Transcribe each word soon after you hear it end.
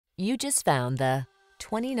You just found the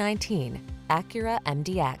 2019 Acura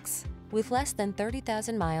MDX. With less than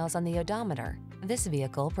 30,000 miles on the odometer, this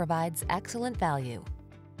vehicle provides excellent value.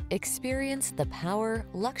 Experience the power,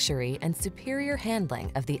 luxury, and superior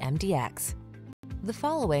handling of the MDX. The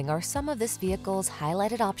following are some of this vehicle's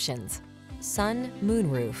highlighted options: sun,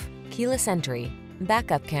 moonroof, keyless entry,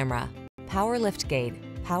 backup camera, power liftgate,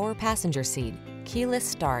 power passenger seat, keyless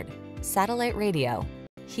start, satellite radio,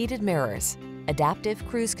 heated mirrors, adaptive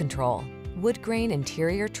cruise control, woodgrain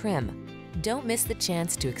interior trim. Don't miss the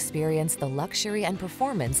chance to experience the luxury and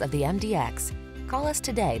performance of the MDX. Call us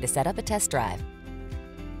today to set up a test drive.